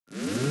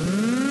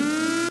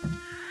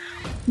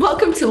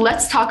Welcome to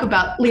Let's Talk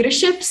About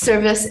Leadership,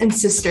 Service, and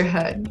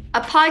Sisterhood.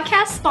 A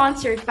podcast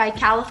sponsored by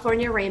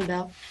California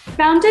Rainbow.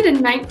 Founded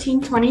in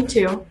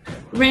 1922,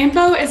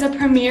 Rainbow is a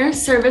premier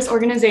service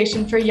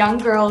organization for young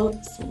girls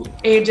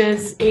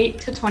ages 8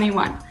 to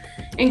 21.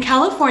 In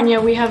California,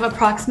 we have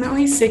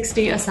approximately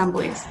 60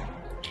 assemblies.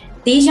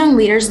 These young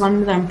leaders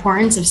learn the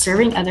importance of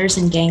serving others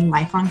and gaining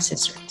lifelong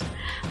sisterhood.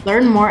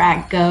 Learn more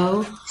at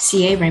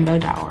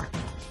go.ca-rainbow.org.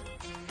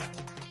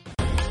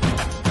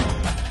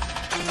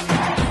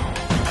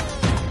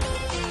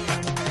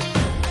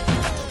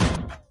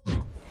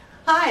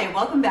 Hi,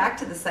 welcome back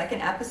to the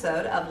second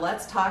episode of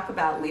Let's Talk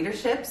About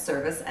Leadership,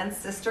 Service, and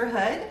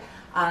Sisterhood,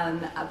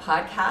 a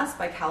podcast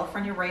by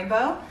California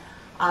Rainbow.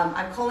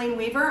 I'm Colleen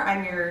Weaver.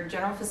 I'm your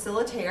general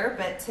facilitator,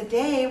 but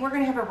today we're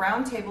going to have a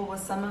roundtable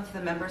with some of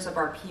the members of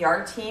our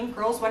PR team.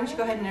 Girls, why don't you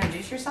go ahead and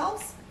introduce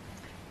yourselves?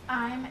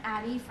 I'm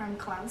Addy from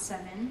Cloud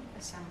 7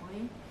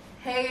 Assembly.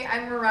 Hey,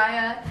 I'm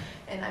Mariah,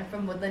 and I'm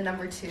from Woodland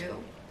number 2.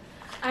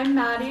 I'm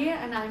Maddy,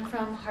 and I'm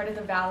from Heart of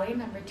the Valley,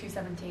 number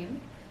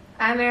 217.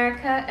 I'm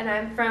Erika, and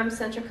I'm from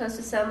Central Coast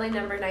Assembly,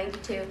 number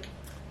 92.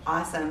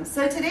 Awesome.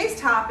 So today's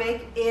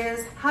topic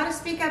is how to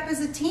speak up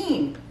as a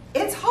teen.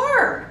 It's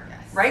hard,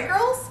 right,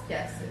 girls?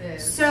 Yes, it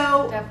is.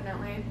 So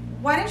Definitely.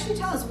 why don't you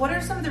tell us, what are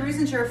some of the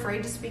reasons you're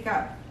afraid to speak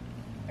up?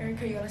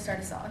 Erika, you want to start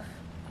us off?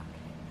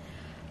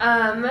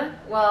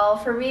 Well,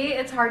 for me,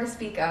 it's hard to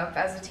speak up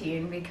as a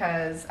teen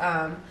because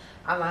I'm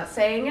not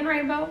saying in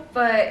Rainbow,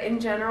 but in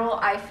general,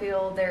 I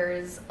feel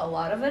there's a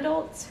lot of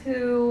adults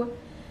who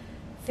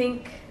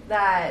think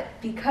that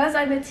because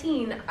I'm a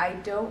teen, I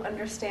don't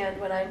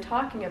understand what I'm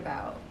talking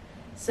about.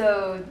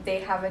 So they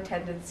have a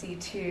tendency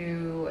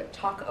to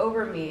talk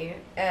over me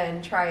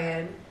and try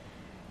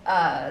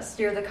and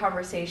steer the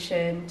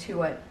conversation to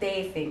what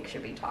they think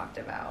should be talked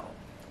about.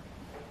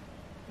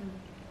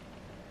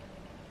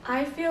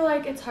 I feel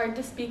like it's hard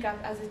to speak up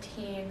as a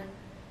teen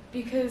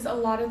because a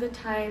lot of the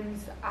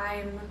times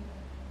I'm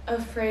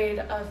afraid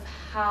of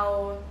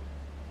how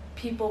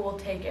people will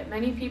take it.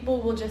 Many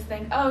people will just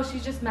think, oh,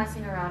 she's just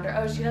messing around, or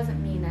oh, she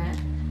doesn't mean it.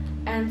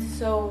 And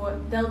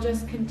so they'll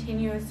just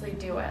continuously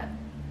do it.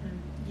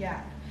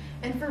 Yeah.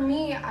 And for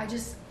me,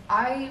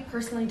 I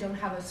personally don't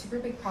have a super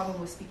big problem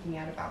with speaking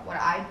out about what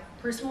I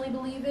personally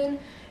believe in.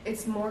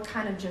 It's more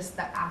kind of just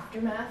the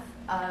aftermath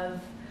of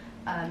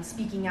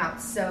speaking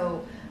out.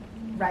 So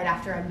right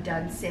after I'm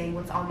done saying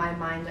what's on my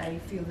mind, I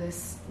feel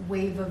this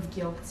wave of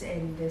guilt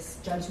and this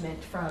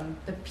judgment from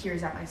the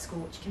peers at my school,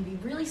 which can be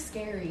really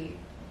scary.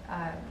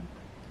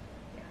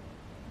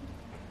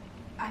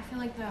 I feel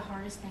like the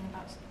hardest thing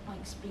about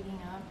speaking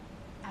up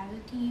as a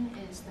teen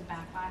is the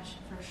backlash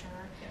for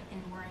sure,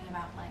 and worrying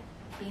about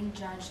being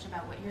judged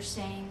about what you're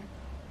saying,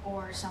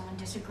 or someone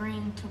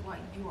disagreeing to what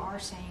you are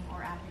saying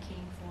or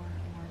advocating for,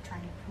 or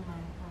trying to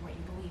promote, or what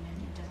you believe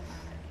in. It doesn't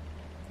matter.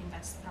 I think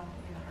that's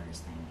probably the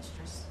hardest thing. It's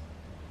just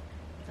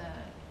the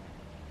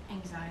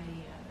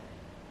anxiety of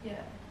it.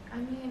 Yeah, I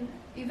mean,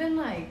 even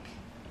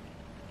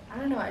I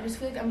don't know, I just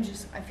feel like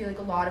I feel like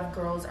a lot of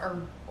girls are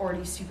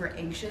already super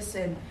anxious,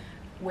 and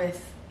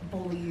with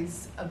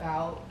bullies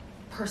about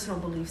personal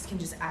beliefs can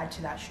just add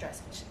to that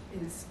stress, which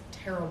is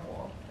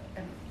terrible,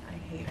 and I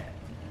hate it.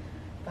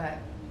 But,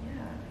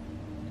 yeah.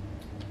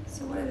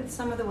 So what are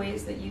some of the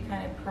ways that you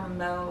kind of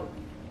promote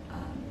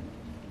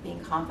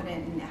being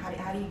confident, and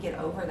how do you get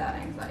over that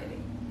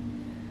anxiety?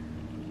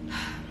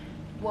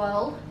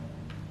 Well,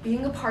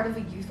 being a part of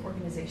a youth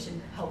organization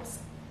helps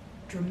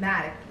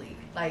dramatically.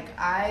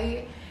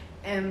 I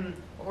am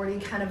already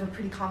kind of a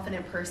pretty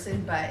confident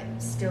person, but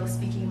still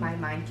speaking my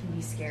mind can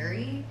be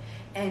scary.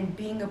 And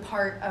being a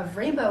part of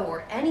Rainbow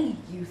or any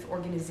youth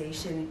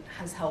organization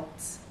has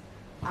helped,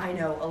 I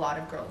know, a lot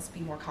of girls be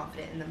more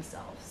confident in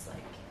themselves.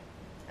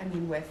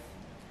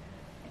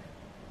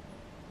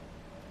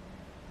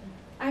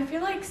 I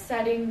feel like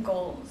setting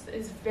goals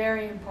is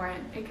very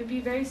important. It could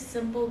be very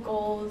simple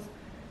goals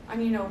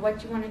on,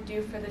 what you want to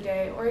do for the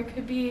day, or it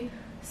could be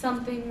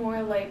something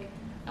more like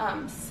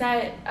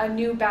set a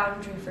new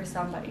boundary for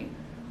somebody,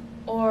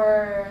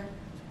 or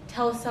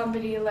tell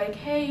somebody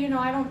hey,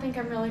 I don't think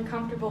I'm really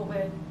comfortable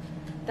with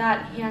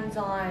that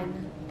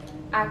hands-on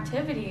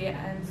activity,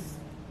 and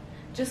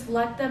just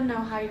let them know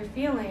how you're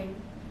feeling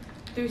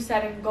through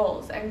setting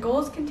goals. And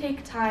goals can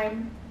take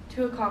time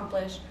to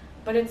accomplish,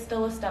 but it's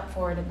still a step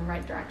forward in the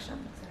right direction.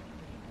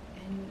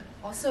 And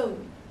also,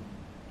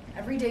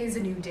 every day is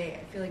a new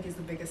day, I feel like, is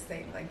the biggest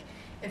thing.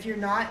 If you're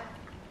not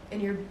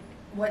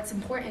what's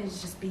important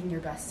is just being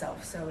your best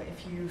self. So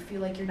if you feel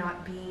like you're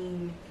not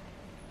being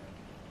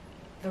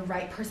the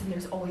right person,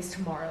 there's always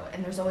tomorrow,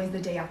 and there's always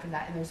the day after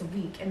that, and there's a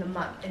week and a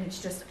month, and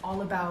it's just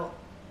all about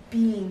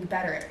being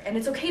better. And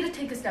it's okay to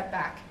take a step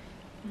back,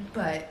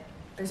 but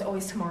there's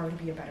always tomorrow to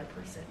be a better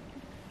person.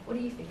 What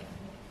do you think?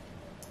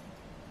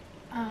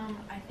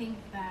 I think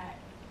that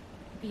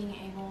being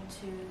able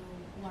to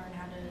learn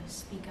how to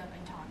speak up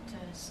and talk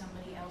to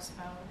somebody else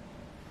about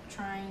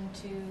trying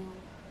to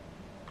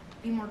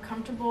be more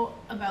comfortable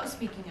about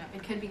speaking up.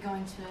 It could be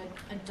going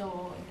to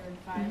adult, your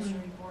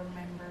advisory board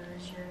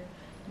members, your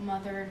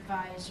mother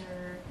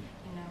advisor,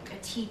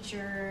 a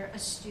teacher, a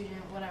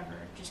student, whatever.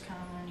 Just kind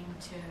of learning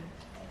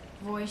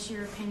to voice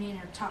your opinion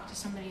or talk to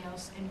somebody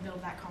else and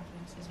build that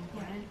confidence is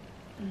important.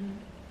 Yeah.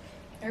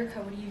 Mm-hmm. Erika,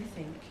 what do you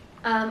think?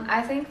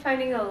 I think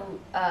finding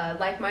a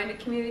like-minded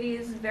community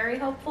is very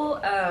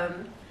helpful.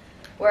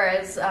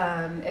 Whereas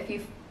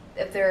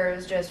if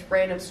there's just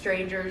random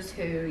strangers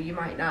who you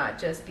might not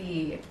just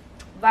be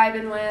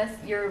vibing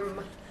with,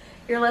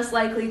 you're less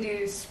likely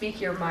to speak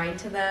your mind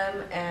to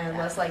them and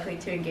less likely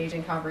to engage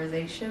in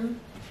conversation.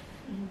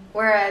 Mm-hmm.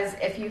 Whereas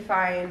if you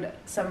find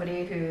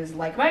somebody who's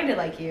like-minded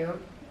like you,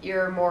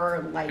 you're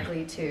more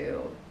likely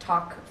to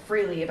talk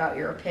freely about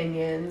your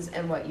opinions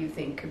and what you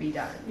think could be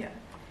done. Yeah.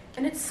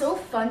 And it's so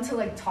fun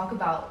to talk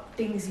about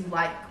things you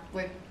like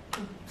with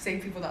same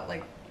people that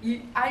like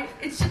you.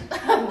 It's just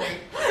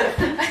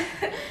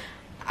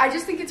I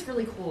just think it's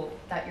really cool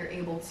that you're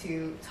able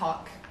to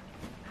talk.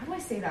 How do I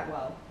say that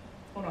well?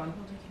 Hold on.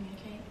 Able to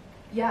communicate.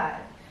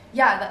 Yeah.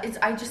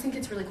 I just think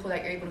it's really cool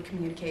that you're able to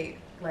communicate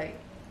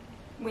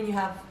when you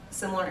have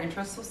similar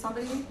interests with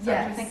somebody. Is yes.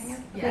 that what you're thinking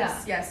of?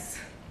 Yes. Yeah. Yes.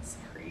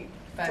 Sorry,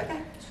 but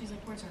okay. She's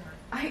like, words are hard.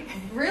 I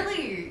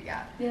really,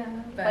 yeah.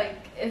 But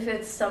if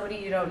it's somebody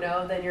you don't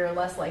know, then you're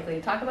less likely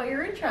to talk about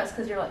your interests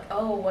because you're like,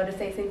 oh, what if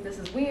they think this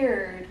is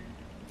weird?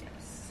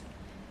 Yes.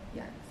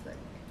 Yeah, it's like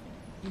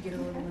you get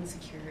a little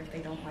insecure if they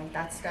don't like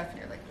that stuff, and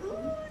you're like, ooh,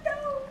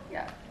 no.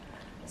 Yeah.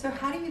 So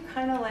how do you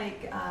kind of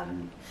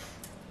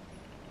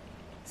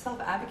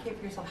self-advocate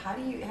for yourself? How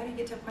do you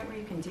get to a point where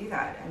you can do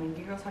that? I mean, do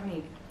you girls have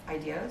any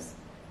ideas?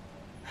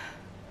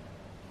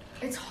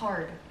 It's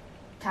hard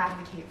to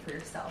advocate for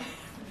yourself.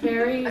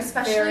 Very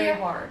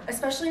hard.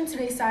 Especially in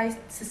today's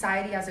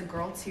society as a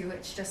girl too.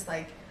 It's just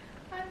like,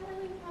 I'm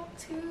really up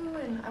too,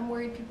 and I'm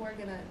worried people are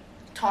gonna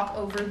talk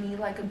over me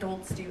like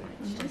adults do, and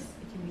it's just,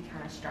 it can be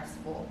kind of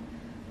stressful.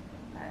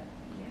 But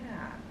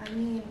yeah, I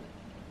mean,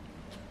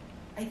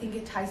 I think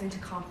it ties into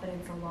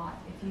confidence a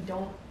lot. If you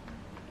don't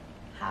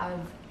have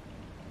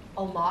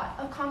a lot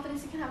of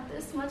confidence, you can have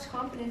this much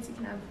confidence, you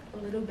can have a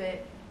little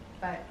bit,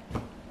 but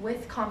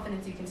with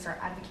confidence you can start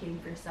advocating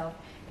for yourself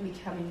and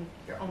becoming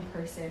your own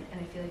person. And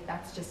I feel like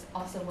that's just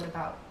also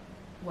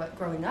what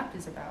growing up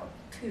is about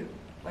too.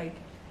 Like,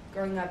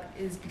 growing up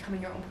is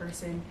becoming your own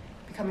person,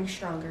 becoming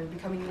stronger,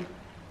 becoming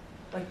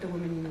like the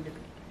woman you need to be.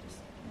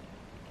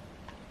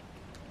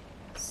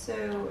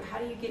 So how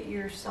do you get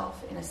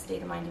yourself in a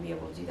state of mind to be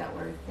able to do that?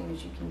 What are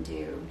things you can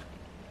do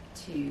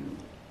to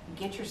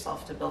get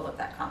yourself to build up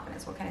that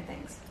confidence? What kind of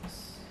things?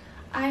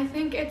 I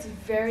think it's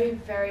very,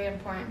 very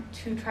important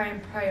to try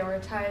and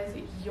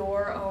prioritize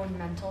your own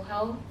mental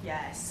health.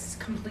 Yes,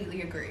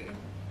 completely agree.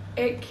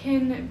 It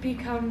can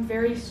become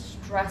very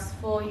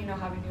stressful,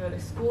 having to go to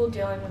school,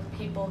 dealing with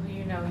people who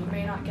you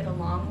may not get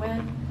along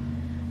with.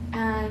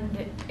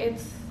 And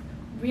it's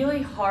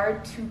really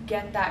hard to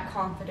get that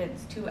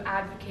confidence to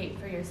advocate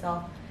for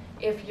yourself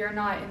if you're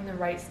not in the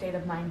right state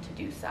of mind to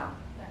do so.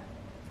 Yeah.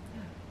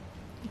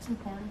 It's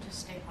important to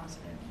stay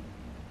positive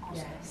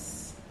also.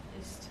 Yes.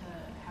 Is to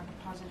have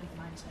a positive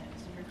mindset.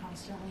 Because if you're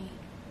constantly,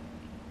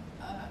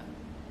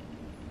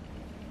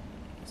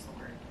 what's the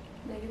word?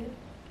 Negative?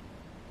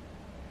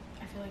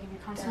 I feel like if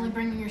you're constantly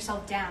bringing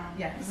yourself down,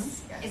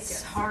 yes,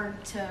 it's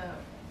hard to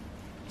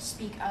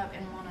speak up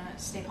and want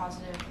to stay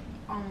positive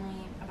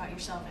only about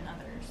yourself and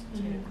others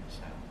too.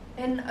 So.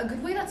 And a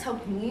good way that's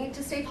helped me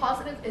to stay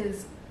positive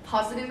is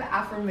positive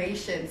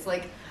affirmations.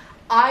 Like,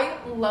 I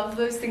love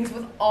those things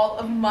with all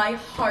of my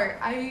heart.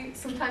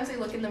 Sometimes I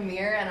look in the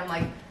mirror and I'm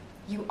like,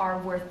 you are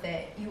worth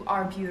it. You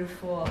are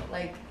beautiful.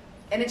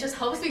 And it just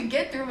helps me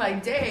get through my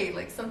day.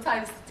 Like,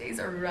 sometimes days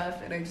are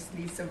rough and I just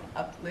need some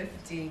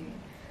uplifting.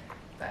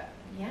 But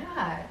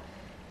yeah.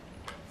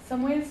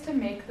 Some ways to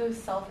make those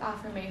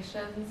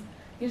self-affirmations,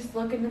 you just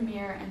look in the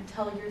mirror and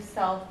tell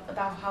yourself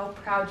about how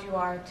proud you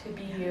are to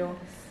be you.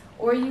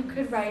 Or you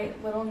could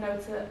write little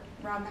notes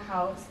around the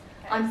house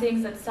on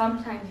things that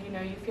sometimes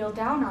you feel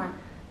down on.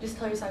 Just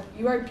tell yourself,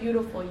 you are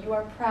beautiful, you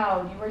are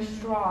proud, you are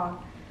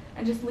strong.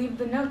 And just leave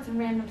the notes in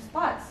random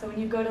spots. So when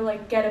you go to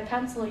get a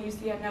pencil, you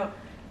see a note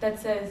that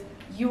says,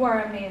 you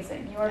are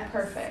amazing, you are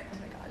perfect. Oh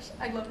my gosh,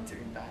 I love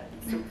doing that.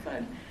 It's so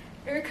fun.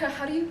 Erika,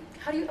 how do you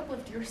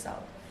uplift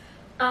yourself?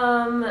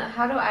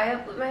 How do I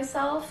uplift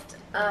myself?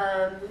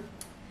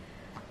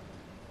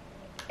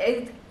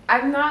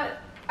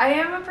 I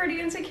am a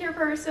pretty insecure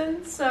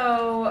person,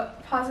 so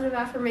positive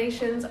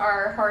affirmations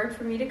are hard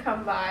for me to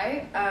come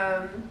by.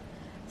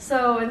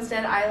 So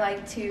instead, I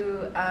like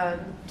to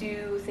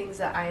do things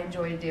that I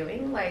enjoy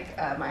doing, like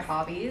my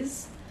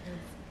hobbies.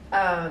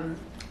 I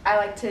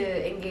like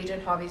to engage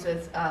in hobbies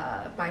with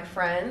my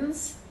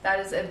friends. That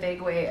is a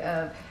big way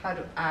of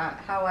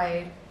how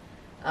I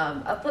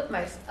uplift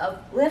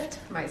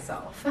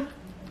myself.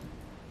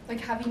 Like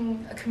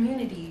having a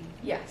community.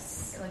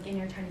 Yes. In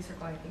your tiny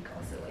circle, I think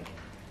also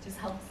just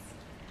helps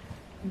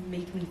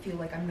make me feel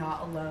like I'm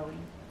not alone,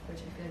 which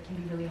I feel like can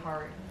be really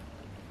hard.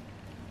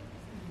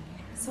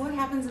 So what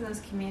happens in those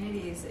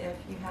communities if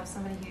you have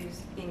somebody who's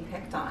being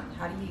picked on?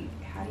 How do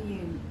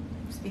you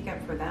speak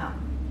up for them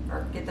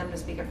or get them to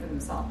speak up for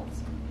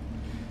themselves?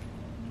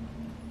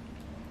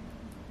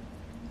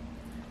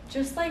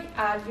 just like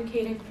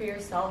advocating for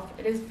yourself,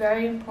 it is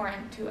very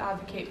important to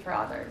advocate for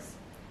others.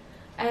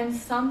 And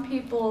some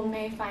people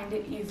may find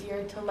it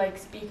easier to like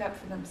speak up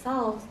for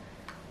themselves,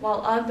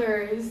 while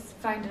others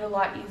find it a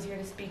lot easier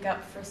to speak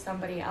up for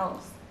somebody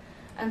else.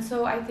 And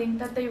so I think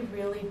that they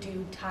really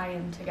do tie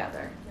in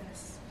together.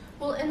 Yes.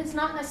 Well, and it's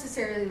not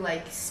necessarily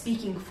like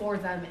speaking for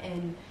them,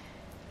 and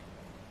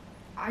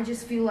I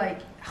just feel like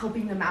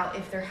helping them out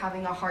if they're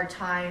having a hard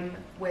time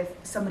with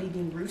somebody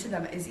being rude to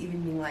them is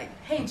even being like,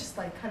 hey, just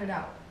like cut it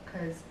out.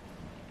 Because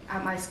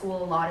at my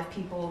school, a lot of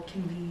people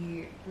can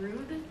be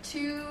rude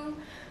to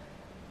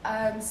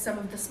some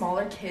of the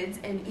smaller kids,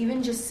 and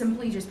even just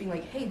simply just being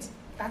like, hey,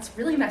 that's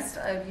really messed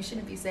up, you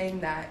shouldn't be saying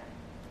that.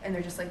 And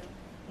they're just like,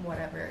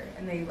 whatever,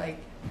 and they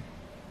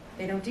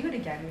don't do it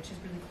again, which is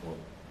really cool.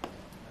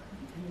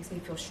 It makes me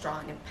feel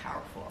strong and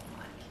powerful. I'm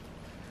like,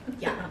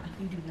 yeah,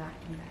 you do not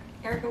do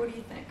that. Erika, what do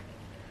you think?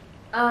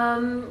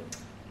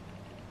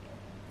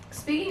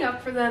 Speaking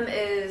up for them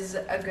is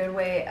a good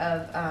way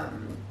of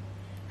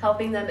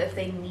helping them if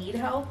they need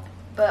help,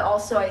 but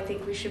also I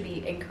think we should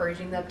be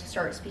encouraging them to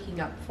start speaking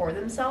up for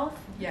themselves.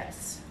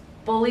 Yes.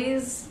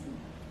 Bullies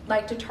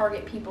like to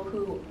target people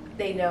who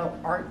they know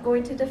aren't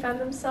going to defend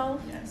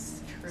themselves.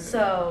 Yes, true.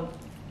 So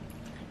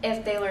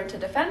if they learn to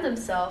defend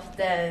themselves,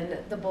 then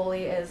the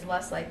bully is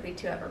less likely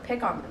to ever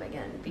pick on them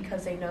again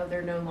because they know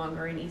they're no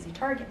longer an easy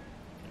target.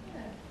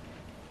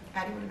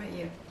 Yeah. Addy, what about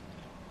you?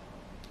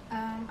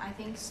 I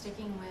think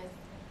sticking with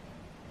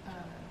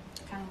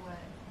kind of what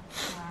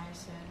Mariah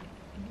said,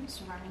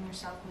 surrounding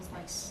yourself with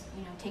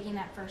taking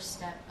that first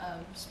step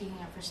of speaking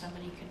up for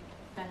somebody could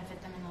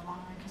benefit them in the long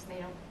run because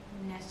they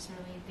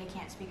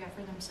can't speak up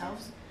for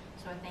themselves.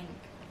 So I think,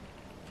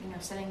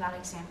 setting that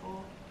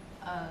example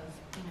of,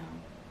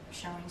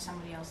 showing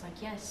somebody else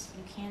like, yes,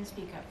 you can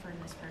speak up for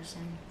this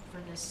person for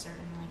this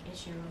certain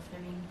issue if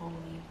they're being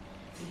bullied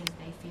because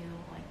they feel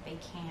like they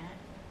can't.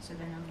 So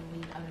then it'll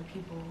lead other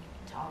people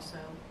to also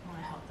want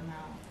to help them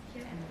out.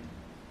 Yeah.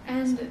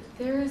 And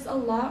there's a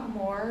lot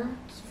more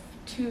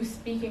to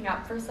speaking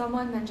up for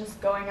someone than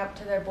just going up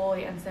to their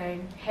bully and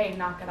saying, hey,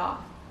 knock it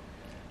off.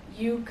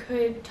 You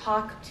could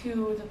talk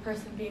to the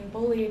person being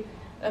bullied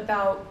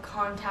about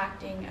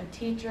contacting a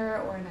teacher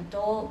or an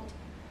adult,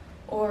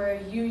 or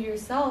you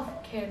yourself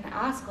can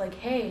ask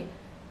hey,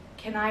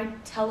 can I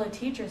tell a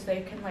teacher so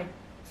they can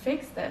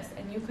fix this?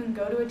 And you can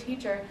go to a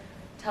teacher,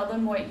 tell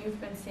them what you've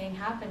been seeing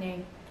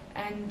happening,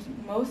 and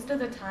most of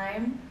the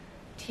time,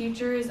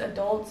 teachers,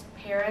 adults,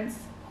 parents,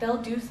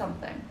 they'll do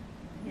something.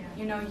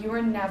 Yeah. You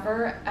are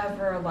never,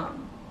 ever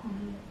alone.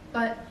 Mm-hmm.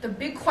 But the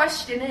big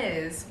question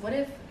is, what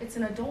if it's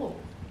an adult?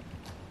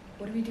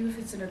 What do we do if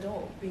it's an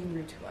adult being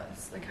rude to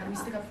us? How do we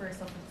stick up for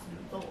ourselves if it's an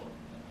adult?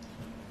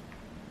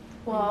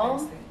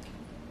 Well,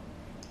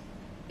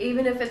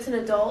 even if it's an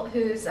adult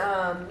who's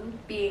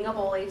being a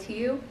bully to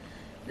you,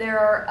 there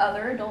are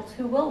other adults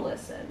who will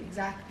listen.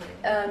 Exactly.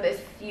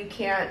 If you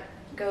can't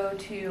go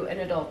to an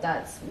adult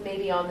that's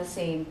maybe on the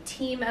same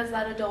team as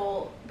that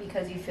adult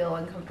because you feel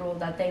uncomfortable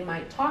that they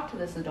might talk to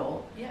this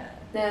adult,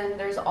 then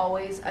there's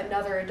always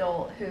another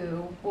adult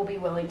who will be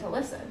willing to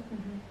listen.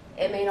 Mm-hmm.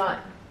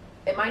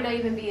 It might not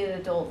even be an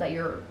adult that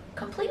you're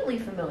completely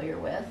familiar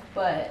with,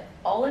 but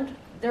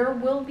there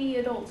will be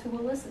adults who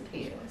will listen to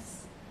you.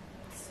 It's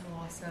so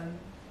awesome.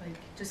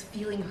 Just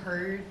feeling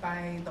heard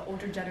by the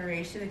older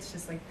generation. It's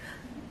just oh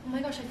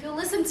my gosh, I feel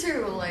listened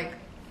to. Oh.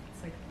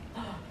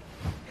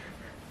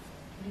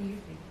 What do you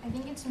think? I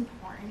think it's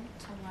important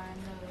to learn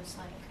those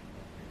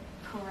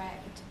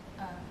correct,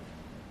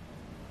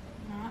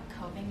 not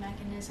coping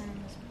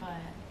mechanisms,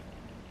 but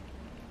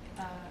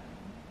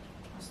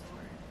what's the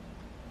word?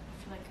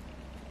 I feel like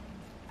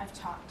I've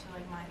talked to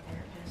my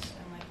therapist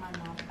and my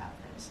mom about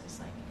this.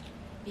 Is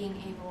being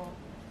able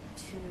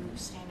to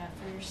stand up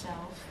for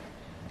yourself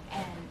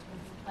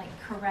and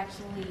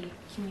correctly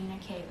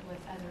communicate with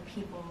other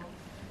people.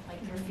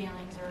 Your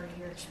feelings or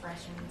your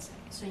expressions,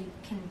 so you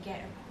can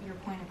get your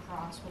point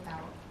across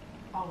without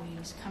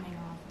always coming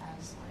off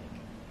as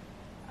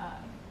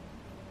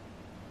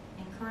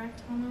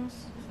incorrect, almost,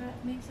 if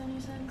that makes any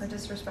sense. Or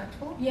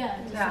disrespectful?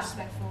 Yeah,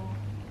 disrespectful.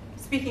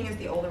 Speaking as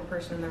the older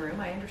person in the room,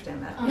 I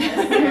understand that.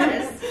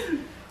 Yes.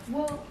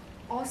 Well,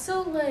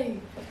 also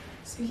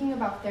speaking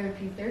about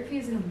therapy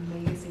is an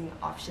amazing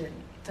option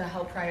to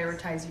help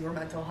prioritize your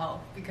mental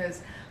health,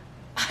 because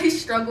I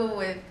struggle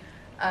with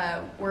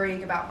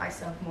worrying about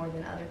myself more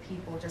than other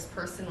people, just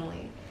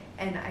personally.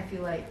 And I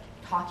feel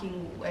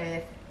talking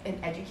with an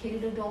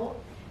educated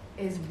adult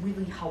is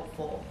really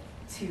helpful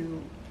to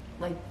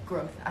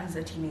growth as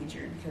a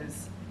teenager,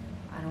 because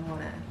I don't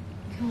want to.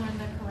 You can learn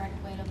the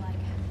correct way to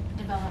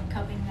develop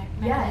coping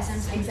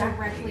mechanisms and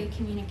directly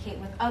communicate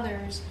with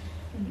others,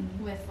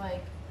 with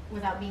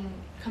without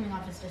coming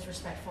off as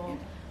disrespectful.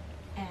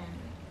 And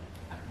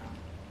I don't know.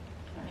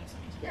 That makes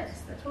any sense.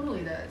 Yes, that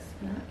totally does.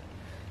 Mm-hmm.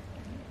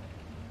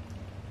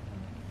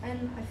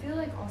 And I feel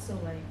also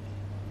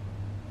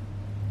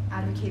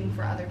advocating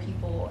for other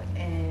people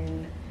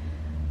and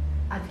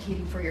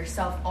advocating for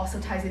yourself also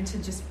ties into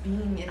just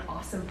being an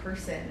awesome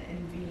person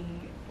and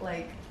being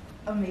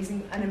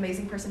an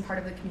amazing person, part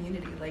of the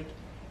community. Like,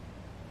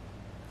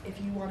 if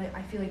you want to,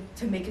 I feel like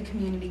to make a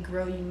community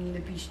grow, you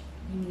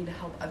need to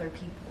help other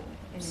people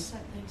and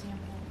set the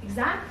example.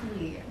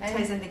 Exactly. It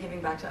ties into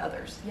giving back to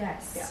others.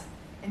 Yes. Yeah.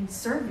 And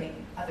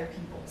serving other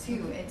people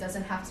too. It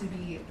doesn't have to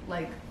be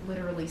like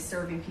literally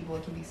serving people.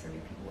 It can be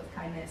serving people with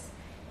kindness,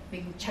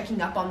 maybe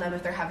checking up on them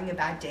if they're having a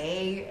bad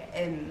day,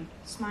 and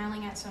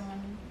smiling at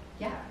someone.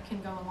 Yeah,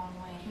 can go a long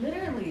way.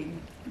 Literally,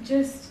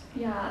 just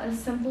a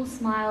simple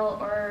smile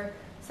or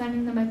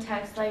sending them a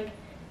text like,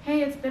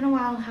 "Hey, it's been a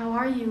while. How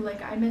are you?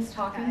 Like, I miss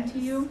talking to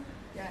you."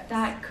 Yes.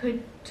 That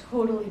could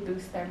totally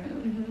boost their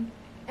mood. Mm-hmm.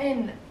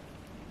 And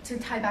to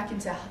tie back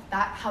into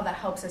that, how that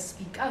helps us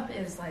speak up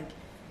is like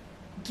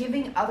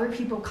giving other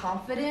people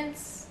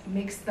confidence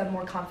makes them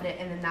more confident,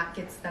 and then that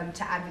gets them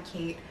to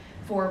advocate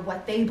for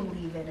what they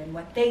believe in and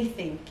what they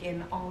think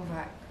and all of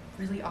that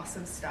really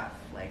awesome stuff.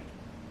 Like,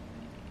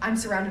 I'm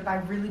surrounded by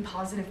really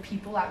positive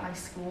people at my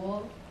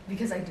school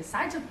because I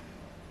decide to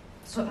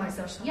put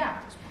myself,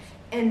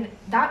 and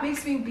that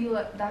makes me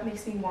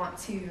want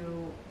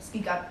to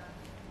speak up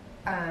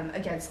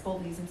against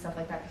bullies and stuff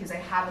like that, because I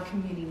have a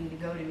community to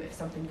go to if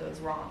something goes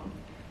wrong,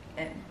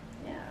 and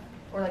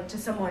or like to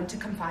someone to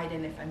confide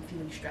in if I'm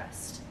feeling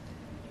stressed.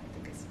 I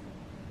think it's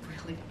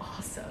really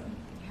awesome.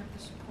 You have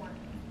the support.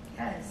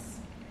 Yes,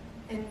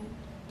 and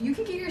you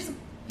can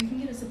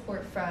get a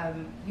support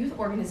from youth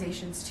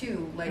organizations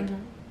too. Like,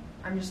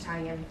 I'm just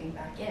tying everything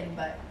back in,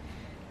 but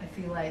I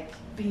feel like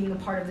being a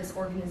part of this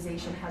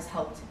organization has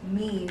helped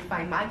me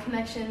find my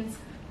connections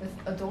with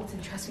adults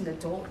and trusting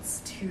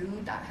adults too.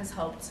 That has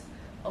helped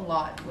a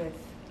lot with.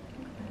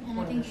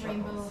 And I think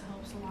Rainbow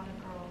helps a lot of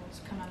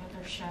girls come out of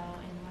their shell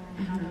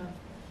and learn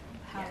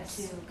how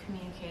to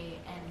communicate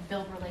and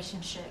build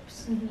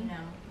relationships. You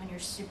know, when you're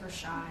super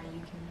shy, you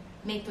can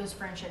make those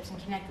friendships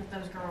and connect with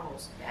those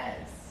girls.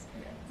 Yes.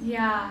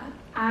 Yeah,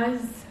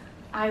 as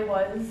I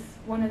was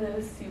one of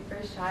those super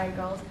shy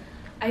girls,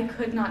 I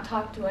could not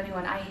talk to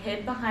anyone. I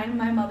hid behind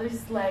my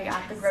mother's leg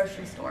at the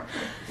grocery store.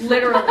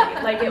 Literally.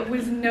 Like, it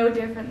was no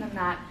different than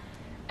that.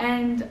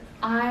 And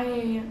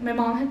my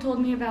mom had told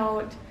me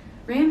about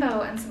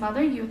Rainbow and some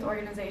other youth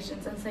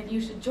organizations and said, you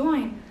should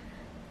join.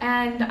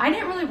 And I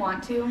didn't really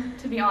want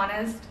to be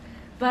honest,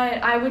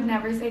 but I would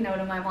never say no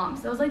to my mom.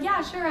 So I was like,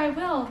 yeah, sure, I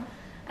will.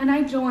 And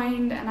I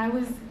joined, and I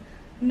was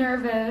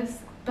nervous,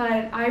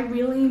 but I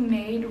really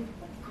made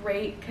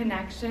great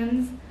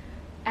connections.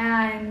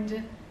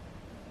 And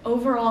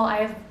overall,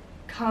 I've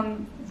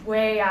come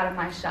way out of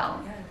my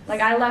shell. Yes.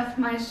 Like, I left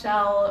my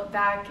shell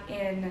back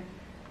in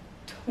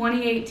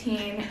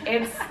 2018.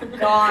 It's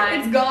gone.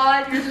 It's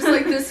gone. You're just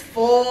like this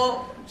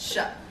full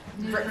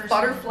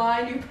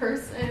butterfly, new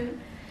person.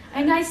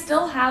 And I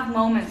still have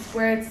moments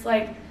where it's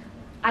like,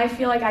 I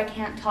feel like I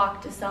can't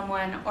talk to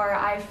someone, or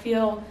I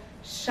feel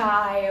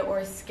shy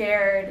or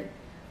scared.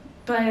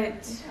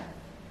 But,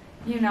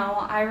 you know,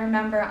 I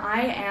remember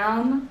I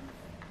am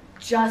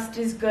just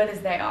as good as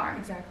they are.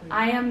 Exactly.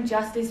 I am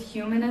just as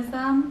human as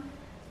them,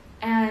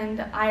 and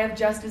I have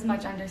just as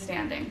much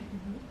understanding.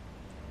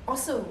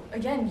 Also,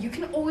 again, you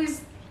can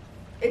always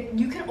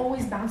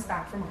bounce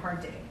back from a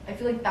hard day. I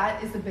feel like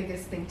that is the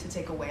biggest thing to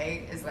take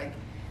away, is like,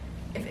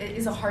 if it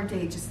is a hard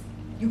day, just,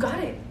 you got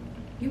it.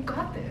 You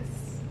got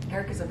this.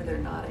 Erika's over there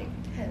nodding.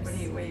 Yes. What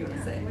do you want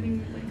to say? What do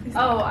you like?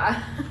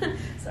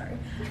 Sorry.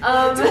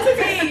 It's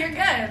okay, you're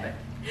good.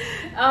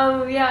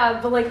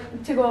 But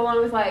like, to go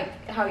along with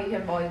like how you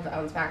can always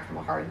bounce back from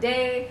a hard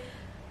day,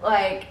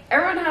 like,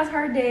 everyone has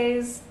hard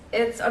days.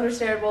 It's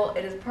understandable.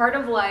 It is part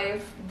of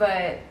life.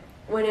 But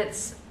when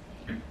it's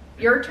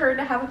your turn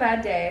to have a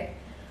bad day,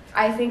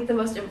 I think the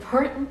most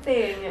important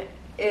thing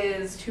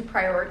is to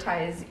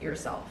prioritize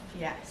yourself.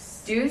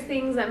 Yes. Do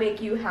things that make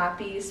you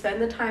happy.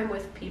 Spend the time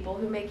with people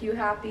who make you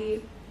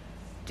happy.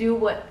 Do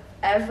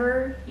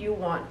whatever you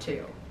want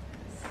to.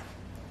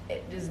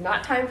 It is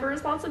not time for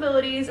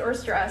responsibilities or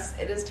stress.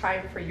 It is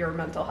time for your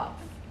mental health.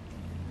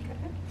 Okay.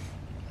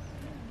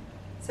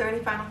 So any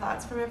final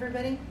thoughts from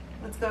everybody?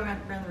 Let's go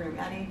around the room.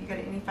 Addy, you got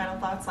any final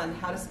thoughts on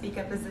how to speak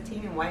up as a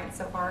teen and why it's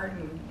so hard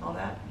and all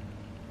that?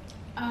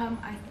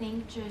 I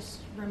think just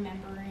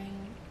remembering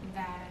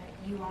that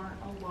you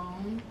aren't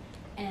alone,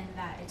 and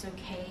that it's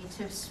okay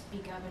to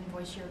speak up and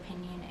voice your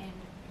opinion and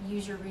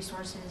use your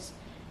resources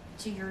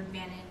to your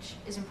advantage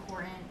is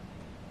important.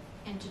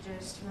 And to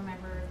just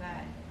remember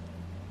that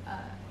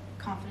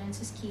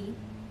confidence is key.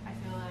 I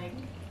feel like,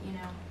 you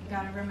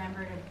gotta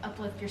remember to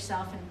uplift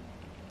yourself, and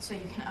so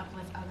you can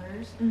uplift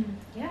others.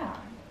 Yeah.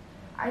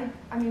 I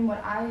mean,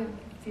 what I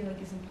feel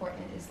like is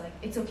important is, like,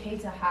 it's okay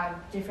to have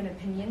different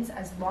opinions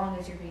as long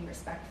as you're being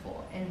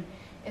respectful. And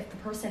if the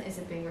person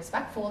isn't being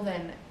respectful,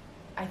 then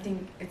I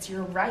think it's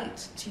your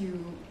right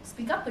to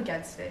speak up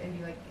against it and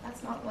be like,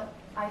 that's not what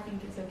I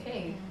think is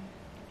okay.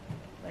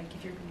 Like,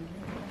 if you're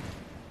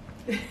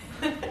being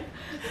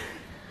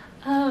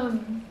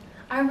rude.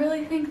 I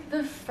really think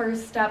the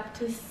first step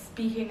to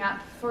speaking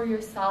up for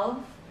yourself,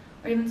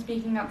 or even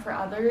speaking up for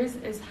others,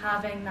 is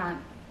having that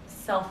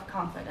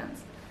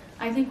self-confidence.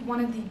 I think one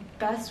of the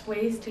best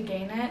ways to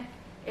gain it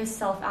is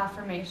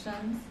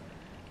self-affirmations.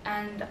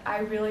 And I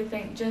really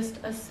think just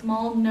a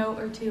small note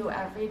or two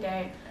every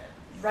day,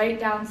 write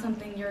down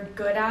something you're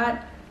good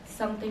at,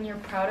 something you're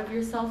proud of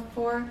yourself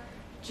for.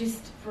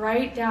 Just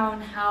write down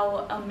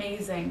how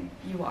amazing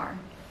you are.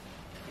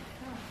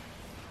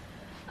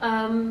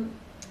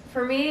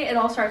 For me, it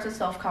all starts with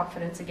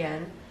self-confidence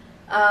again.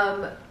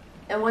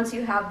 And once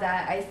you have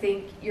that, I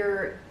think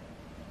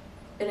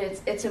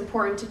it's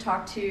important to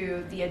talk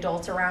to the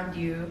adults around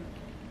you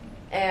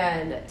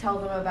and tell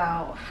them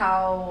about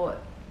how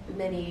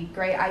many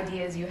great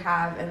ideas you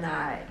have and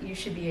that you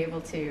should be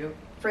able to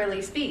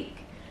freely speak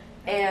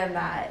and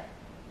that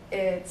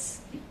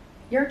it's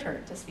your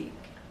turn to speak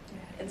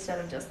instead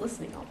of just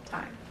listening all the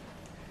time.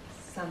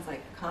 Sounds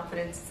like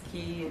confidence is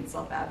key and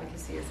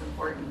self-advocacy is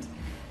important.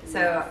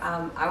 So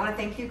I want to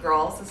thank you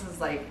girls. This is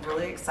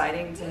really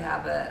exciting to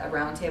have a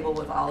roundtable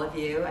with all of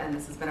you, and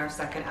this has been our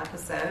second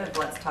episode of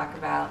Let's Talk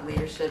About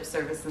Leadership,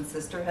 Service, and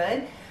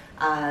Sisterhood.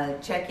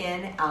 Check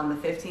in on the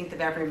 15th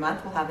of every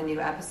month. We'll have a new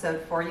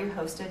episode for you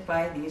hosted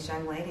by these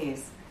young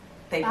ladies.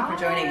 Thank you for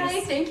joining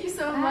us. Thank you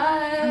so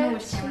much. I'm gonna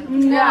wish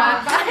Cameron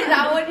Yeah,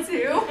 that one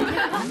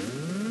too.